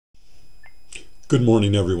Good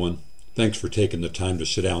morning, everyone. Thanks for taking the time to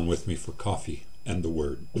sit down with me for coffee and the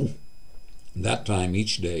Word. That time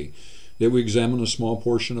each day that we examine a small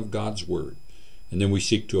portion of God's Word, and then we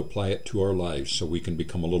seek to apply it to our lives so we can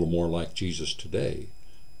become a little more like Jesus today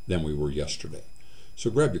than we were yesterday. So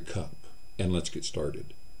grab your cup and let's get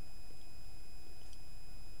started.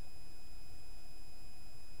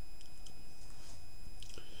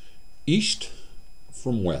 East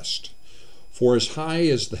from west. For as high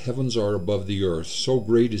as the heavens are above the earth, so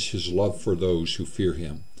great is his love for those who fear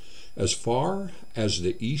him. As far as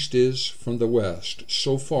the east is from the west,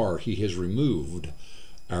 so far he has removed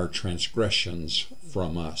our transgressions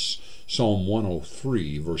from us. Psalm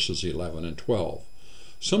 103, verses 11 and 12.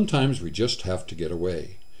 Sometimes we just have to get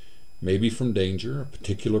away, maybe from danger, a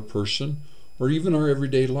particular person, or even our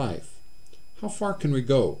everyday life. How far can we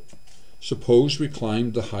go? Suppose we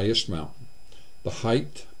climbed the highest mountain. The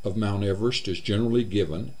height of Mount Everest is generally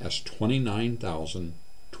given as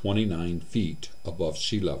 29,029 feet above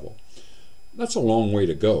sea level. That's a long way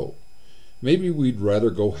to go. Maybe we'd rather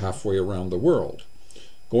go halfway around the world.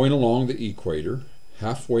 Going along the equator,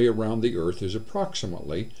 halfway around the earth is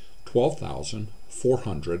approximately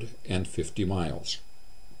 12,450 miles.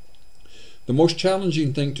 The most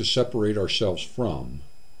challenging thing to separate ourselves from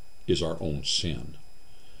is our own sin.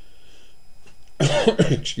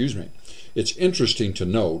 Excuse me. It's interesting to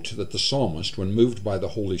note that the psalmist, when moved by the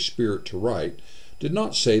Holy Spirit to write, did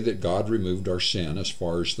not say that God removed our sin as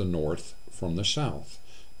far as the north from the south,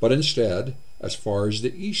 but instead as far as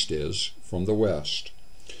the east is from the west.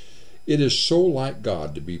 It is so like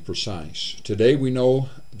God to be precise. Today we know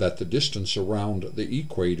that the distance around the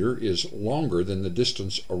equator is longer than the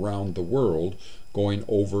distance around the world going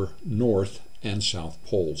over north and south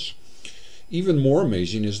poles. Even more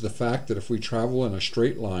amazing is the fact that if we travel in a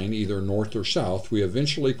straight line, either north or south, we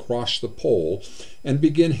eventually cross the pole and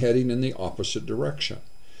begin heading in the opposite direction.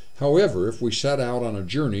 However, if we set out on a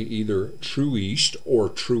journey either true east or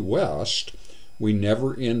true west, we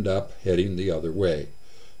never end up heading the other way.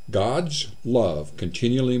 God's love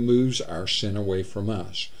continually moves our sin away from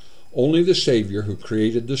us. Only the Savior who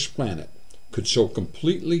created this planet could so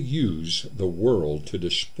completely use the world to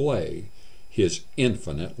display his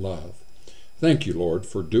infinite love. Thank you, Lord,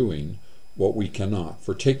 for doing what we cannot,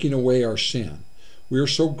 for taking away our sin. We are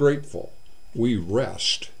so grateful. We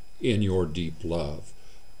rest in your deep love.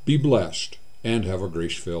 Be blessed and have a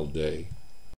grace-filled day.